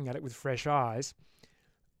 but you're looking at it with fresh eyes,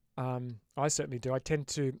 I certainly do. I tend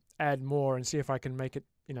to add more and see if I can make it,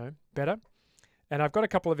 better. And I've got a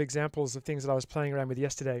couple of examples of things that I was playing around with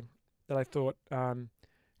yesterday that I thought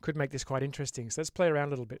could make this quite interesting. So let's play around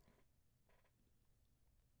a little bit.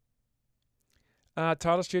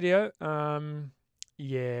 Title Studio.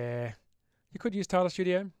 Yeah, you could use Title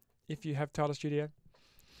Studio if you have Title Studio.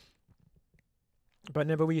 But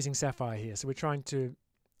remember, we're using Sapphire here, so we're trying to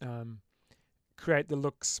create the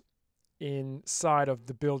looks inside of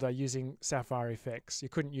the builder using Sapphire Effects. You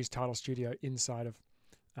couldn't use Title Studio inside of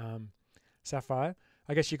Sapphire.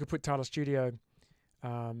 I guess you could put Title Studio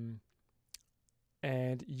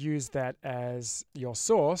and use that as your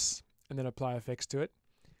source and then apply effects to it.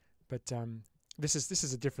 But this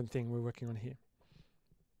is a different thing we're working on here.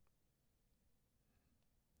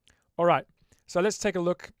 All right, so let's take a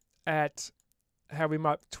look at how we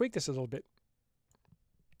might tweak this a little bit.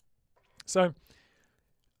 So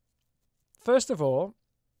first of all,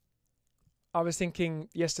 I was thinking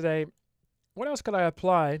yesterday, what else could I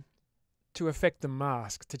apply to affect the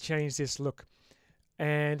mask, to change this look?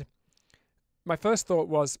 And my first thought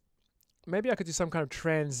was, maybe I could do some kind of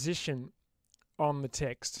transition on the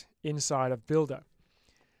text inside of Builder.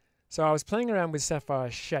 So I was playing around with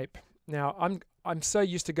Sapphire Shape. Now, I'm so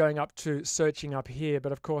used to going up to searching up here,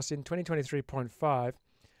 but of course in 2023.5,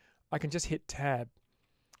 I can just hit Tab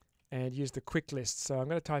and use the quick list. So I'm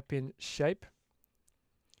going to type in shape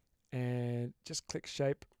and just click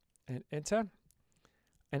shape and enter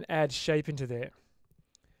and add shape into there.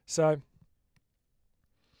 So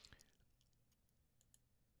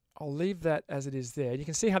I'll leave that as it is there. You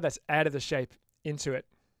can see how that's added the shape into it.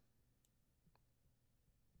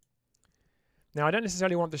 Now, I don't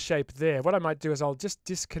necessarily want the shape there. What I might do is I'll just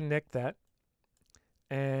disconnect that.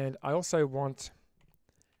 And I also want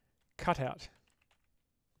cutout.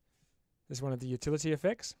 This is one of the utility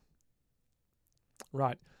effects.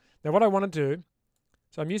 Right. Now, what I want to do,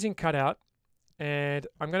 so I'm using cutout, and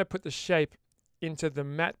I'm going to put the shape into the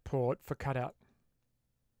matte port for cutout.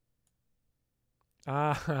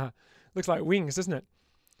 Ah, looks like wings, doesn't it?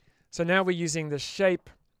 So now we're using the shape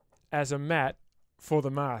as a matte for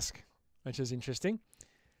the mask, which is interesting.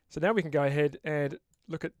 So now we can go ahead and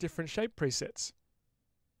look at different shape presets.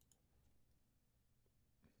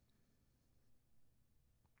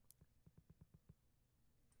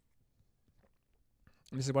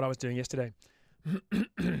 And this is what I was doing yesterday.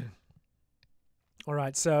 All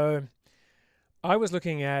right, so I was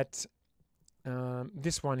looking at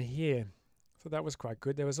this one here. So that was quite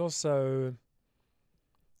good. There was also,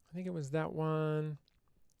 I think it was that one.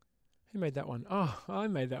 Who made that one? Oh, I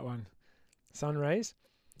made that one. Sun rays.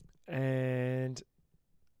 And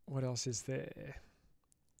what else is there?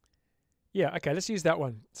 Yeah, okay, let's use that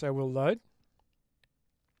one. So we'll load.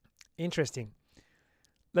 Interesting.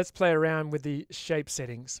 Let's play around with the shape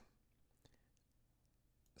settings.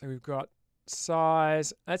 So we've got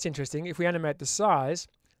size. That's interesting. If we animate the size,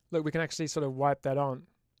 look, we can actually sort of wipe that on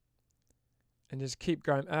and just keep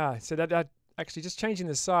going. So that actually just changing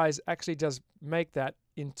the size actually does make that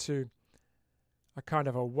into a kind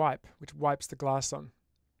of a wipe, which wipes the glass on.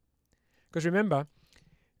 Because remember,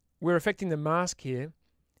 we're affecting the mask here,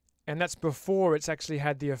 and that's before it's actually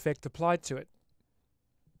had the effect applied to it.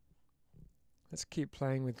 Let's keep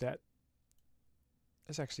playing with that.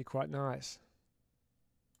 That's actually quite nice.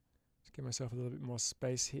 Let's give myself a little bit more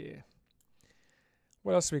space here.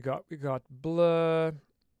 What else we got? We got blur.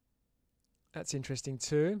 That's interesting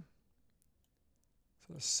too.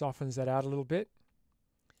 Sort of softens that out a little bit.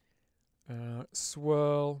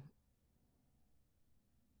 Swirl.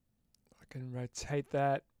 I can rotate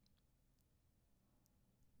that.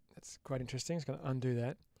 That's quite interesting. It's going to undo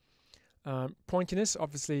that. Pointiness,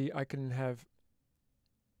 obviously I can have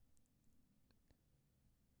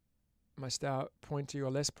my star pointy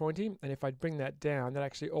or less pointy, and if I bring that down, that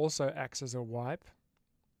actually also acts as a wipe.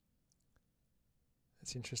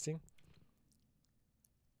 That's interesting.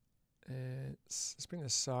 And let's bring the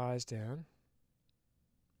size down.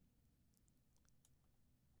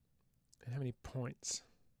 And how many points?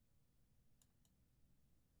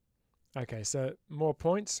 Okay, so more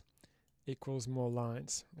points equals more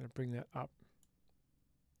lines. I'm going to bring that up.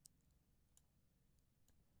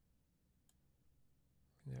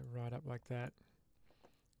 Bring that right up like that.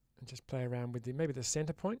 And just play around with maybe the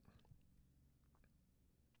center point.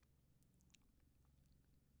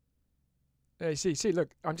 There you see, look,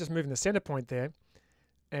 I'm just moving the center point there,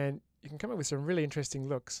 and you can come up with some really interesting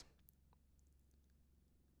looks.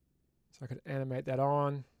 So I could animate that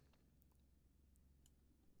on.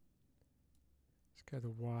 Let's go to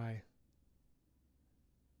the Y.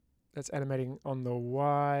 That's animating on the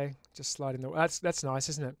Y, just sliding the. That's nice,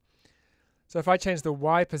 isn't it? So if I change the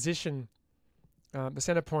Y position, the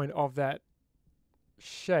center point of that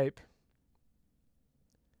shape,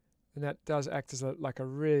 then that does act as like a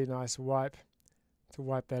really nice wipe to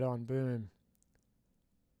wipe that on. Boom.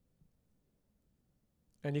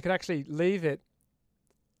 And you could actually leave it.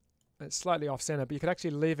 It's slightly off center, but you could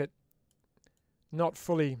actually leave it not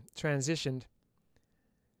fully transitioned.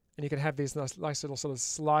 And you can have these nice little sort of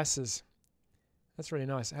slices. That's really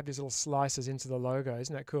nice. Have these little slices into the logo.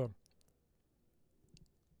 Isn't that cool?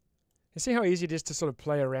 You see how easy it is to sort of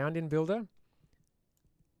play around in Builder?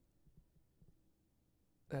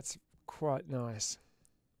 That's quite nice.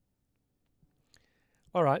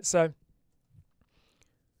 All right, so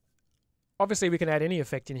obviously we can add any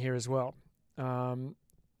effect in here as well. How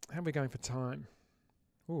are we going for time?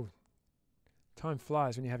 Ooh, time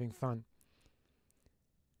flies when you're having fun.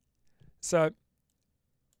 So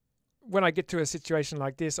when I get to a situation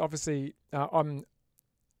like this, obviously I'll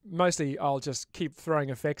just keep throwing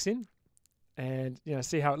effects in and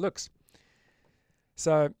see how it looks.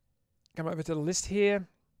 So come over to the list here.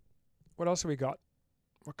 What else have we got?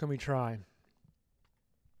 What can we try?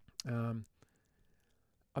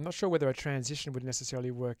 I'm not sure whether a transition would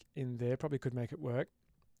necessarily work in there. Probably could make it work.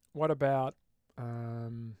 What about what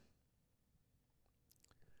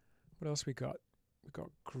else we got? We've got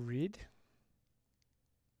grid.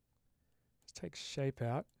 Let's take shape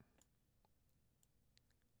out.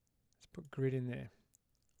 Let's put grid in there.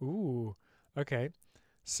 Ooh, okay.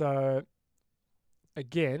 So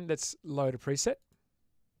again, let's load a preset.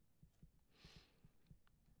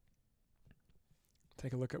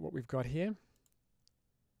 Take a look at what we've got here.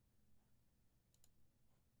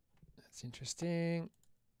 That's interesting.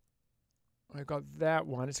 I've got that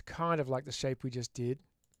one. It's kind of like the shape we just did.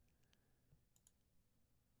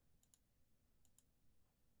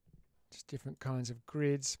 Just different kinds of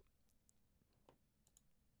grids.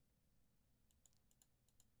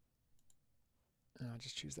 I'll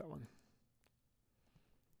just choose that one.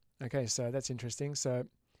 Okay, so that's interesting. So,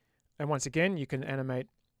 and once again, you can animate,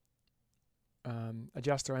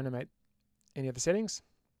 adjust or animate any of the settings.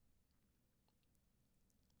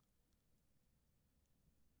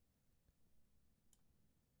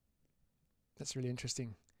 That's really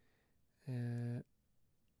interesting. Grid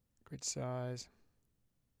size.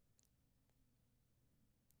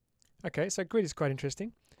 Okay, so grid is quite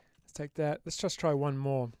interesting. Let's take that. Let's just try one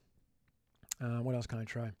more. What else can I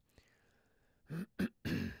try? I'm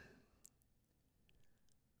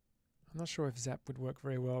not sure if Zap would work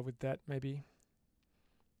very well with that, maybe.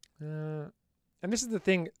 And this is the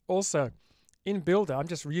thing also. In Builder, I'm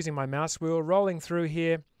just using my mouse wheel, rolling through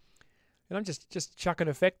here, and I'm just chucking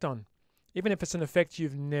effect on. Even if it's an effect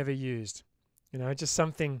you've never used. Just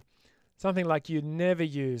something like you never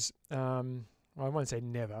use. Well, I won't say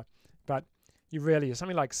never, but you rarely use.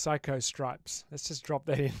 Something like Psycho Stripes. Let's just drop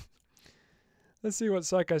that in. Let's see what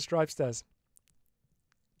Psycho Stripes does.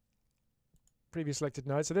 Previous selected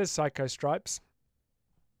node. So there's Psycho Stripes.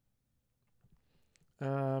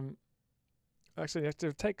 Actually, you have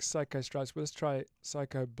to take Psycho Stripes. Well, let's try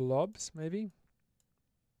Psycho Blobs, maybe.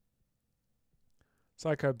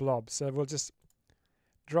 Psycho Blobs. So we'll just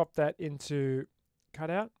drop that into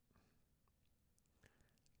cutout.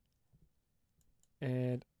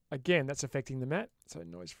 And again, that's affecting the mat. So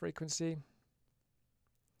noise frequency.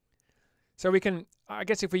 So we can, I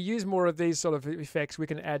guess if we use more of these sort of effects, we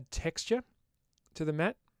can add texture to the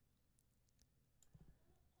mat.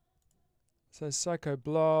 So Psycho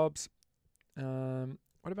Blobs.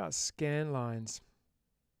 What about scan lines?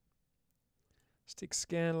 Stick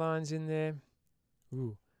scan lines in there.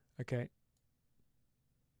 Ooh, okay.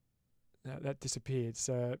 Now that disappeared.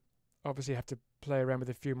 So obviously I have to play around with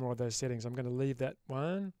a few more of those settings. I'm going to leave that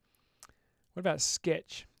one. What about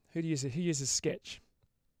sketch? Who uses sketch?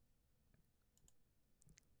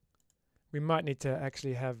 We might need to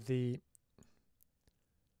actually have the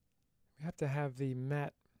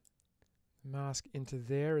matte mask into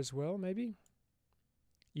there as well, maybe?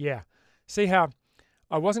 Yeah. See how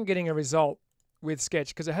I wasn't getting a result with sketch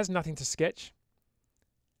because it has nothing to sketch.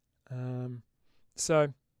 So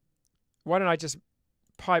why don't I just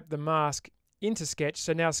pipe the mask into sketch,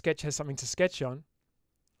 so now sketch has something to sketch on.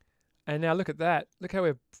 And now look at that. Look how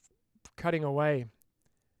we're cutting away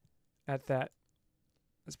at that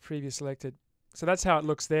as previous selected. So that's how it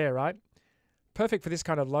looks there, right? Perfect for this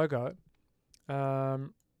kind of logo.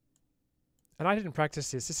 And I didn't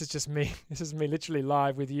practice this. This is just me. This is me literally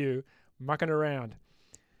live with you, mucking around.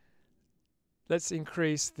 Let's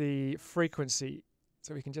increase the frequency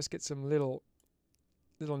so we can just get some little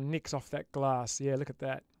nicks off that glass. Yeah, look at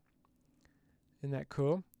that. Isn't that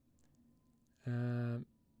cool? We've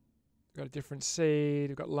got a different seed.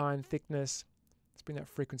 We've got line thickness. Let's bring that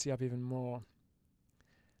frequency up even more.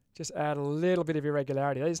 Just add a little bit of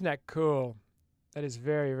irregularity. Isn't that cool? That is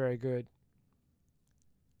very, very good.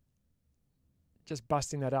 Just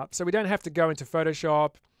busting that up. So we don't have to go into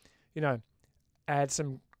Photoshop, add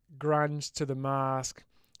some grunge to the mask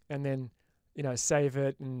and then, save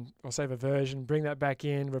it or save a version, bring that back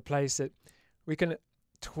in, replace it. We can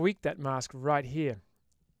tweak that mask right here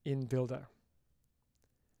in Builder.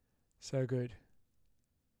 So good.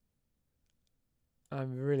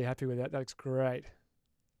 I'm really happy with that. That looks great.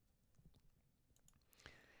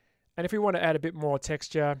 And if we want to add a bit more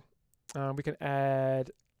texture, we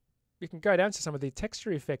can go down to some of the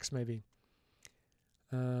texture effects maybe.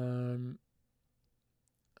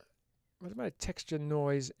 What about texture,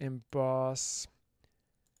 noise, emboss,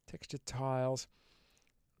 texture tiles?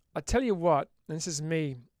 I tell you what, and this is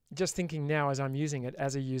me just thinking now as I'm using it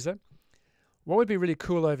as a user, what would be really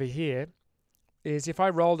cool over here is if I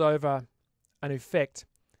rolled over an effect,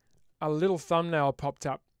 a little thumbnail popped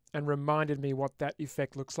up and reminded me what that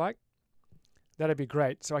effect looks like. That'd be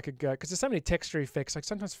great. So I could go, because there's so many texture effects, I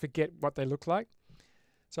sometimes forget what they look like.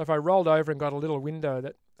 So if I rolled over and got a little window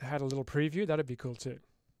that had a little preview, that'd be cool too.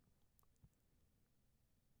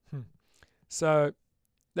 So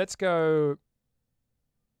let's go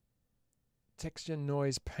texture,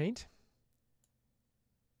 noise, paint.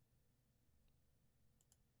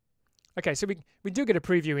 Okay, so we do get a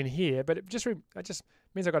preview in here, but it just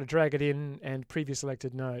means I've got to drag it in and preview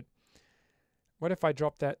selected node. What if I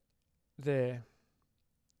drop that there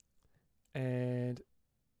and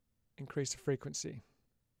increase the frequency?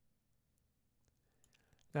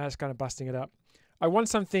 Now it's kind of busting it up. I want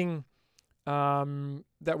something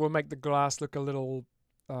that will make the glass look a little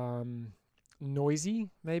noisy,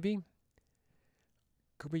 maybe.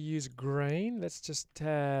 Could we use grain? Let's just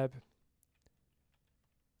tab.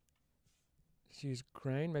 Let's use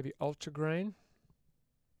grain, maybe ultra grain.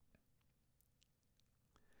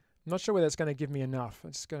 I'm not sure whether it's going to give me enough.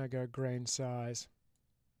 I'm just going to go grain size.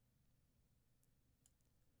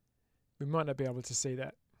 We might not be able to see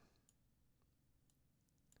that.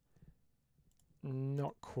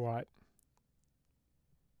 Not quite.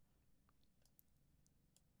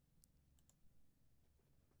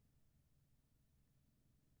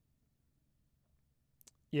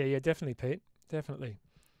 Yeah, definitely, Pete. Definitely.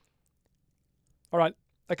 All right.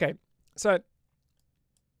 Okay. So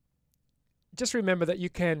just remember that you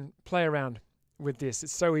can play around with this.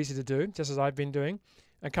 It's so easy to do, just as I've been doing,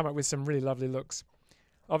 and come up with some really lovely looks.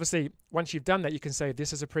 Obviously, once you've done that, you can save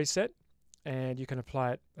this as a preset, and you can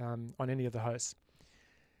apply it on any of the hosts.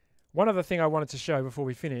 One other thing I wanted to show before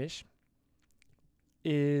we finish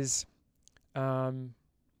is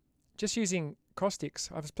just using caustics.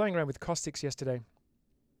 I was playing around with caustics yesterday,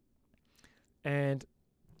 and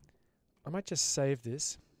I might just save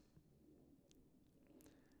this.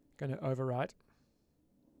 Going to overwrite.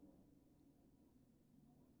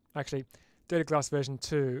 Actually, Dirty Glass version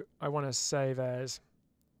 2, I want to save as...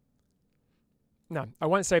 No, I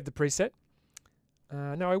won't save the preset.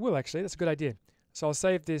 No, I will actually. That's a good idea. So I'll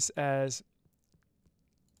save this as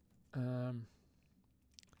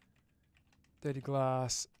Dirty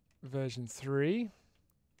Glass version 3. I'm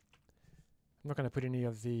not going to put any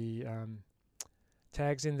of the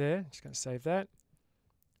tags in there. Just going to save that.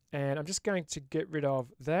 And I'm just going to get rid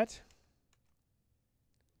of that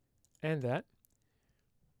and that.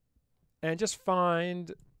 And just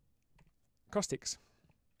find caustics.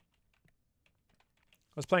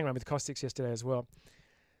 I was playing around with caustics yesterday as well.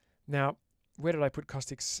 Now, where did I put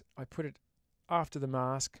caustics? I put it after the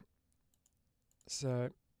mask. So,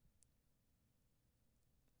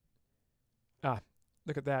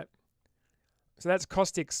 look at that. So that's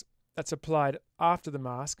caustics that's applied after the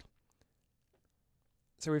mask.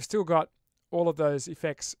 So we've still got all of those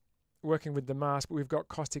effects working with the mask, but we've got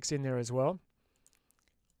caustics in there as well.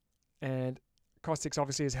 And caustics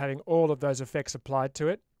obviously is having all of those effects applied to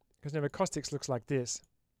it. Because remember, caustics looks like this.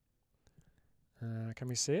 Can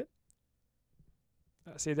we see it?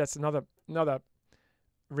 See, that's another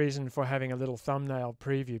reason for having a little thumbnail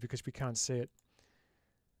preview, because we can't see it.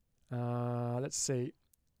 Let's see.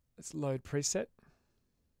 Let's load preset.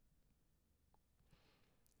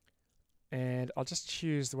 And I'll just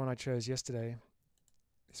choose the one I chose yesterday.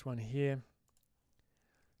 This one here.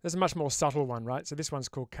 There's a much more subtle one, right? So this one's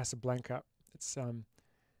called Casablanca. It's a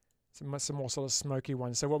more sort of smoky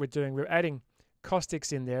one. So what we're doing, we're adding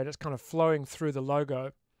caustics in there. It's kind of flowing through the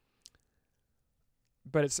logo,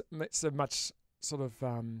 but it's a much sort of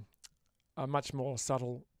a much more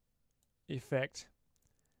subtle effect.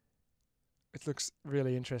 It looks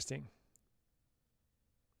really interesting.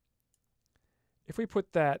 If we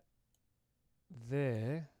put that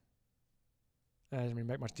there, that doesn't really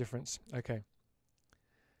make much difference. Okay.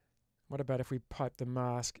 What about if we pipe the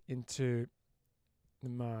mask into the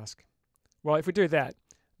mask? Well, if we do that,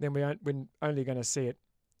 then we're only going to see it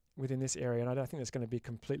within this area, and I don't think it's going to be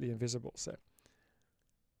completely invisible. So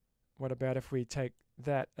what about if we take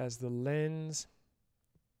that as the lens?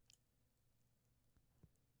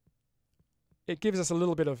 It gives us a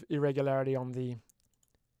little bit of irregularity on the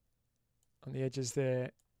edges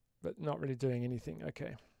there, but not really doing anything.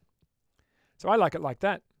 Okay. So I like it like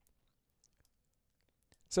that.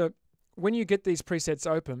 So when you get these presets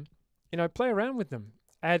open, play around with them.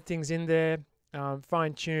 Add things in there,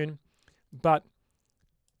 fine tune. But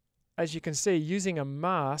as you can see, using a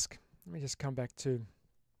mask, let me just come back to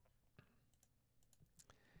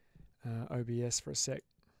OBS for a sec.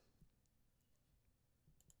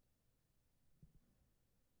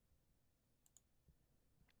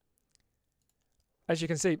 As you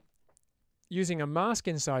can see, using a mask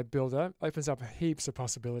inside Builder opens up heaps of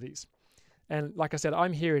possibilities. And like I said,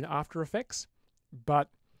 I'm here in After Effects, but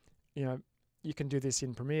you can do this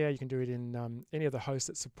in Premiere, you can do it in any of the hosts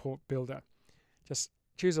that support Builder. Just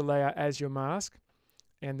choose a layer as your mask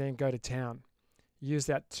and then go to town. Use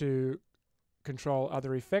that to control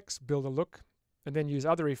other effects, build a look, and then use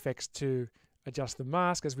other effects to adjust the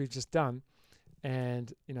mask as we've just done.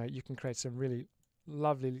 And you can create some really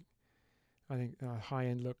lovely, I think,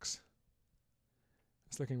 high-end looks.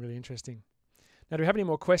 It's looking really interesting. Now, do we have any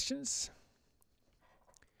more questions?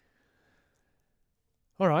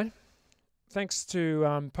 All right. Thanks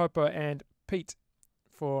to Popo and Pete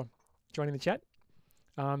for joining the chat.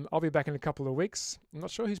 I'll be back in a couple of weeks. I'm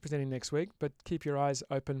not sure who's presenting next week, but keep your eyes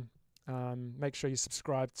open. Make sure you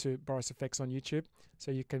subscribe to Boris FX on YouTube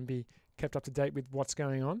so you can be kept up to date with what's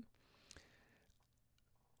going on.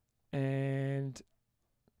 And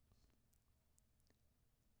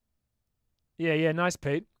yeah, nice,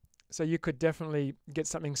 Pete. So you could definitely get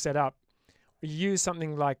something set up. Use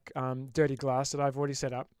something like Dirty Glass that I've already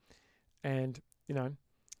set up, and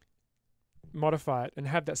modify it and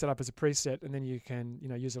have that set up as a preset, and then you can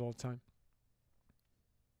use it all the time.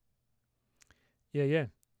 Yeah,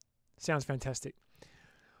 sounds fantastic.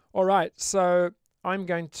 All right, so I'm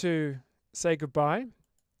going to say goodbye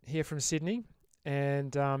here from Sydney,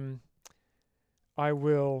 and I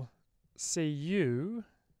will see you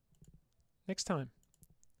next time.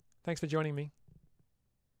 Thanks for joining me.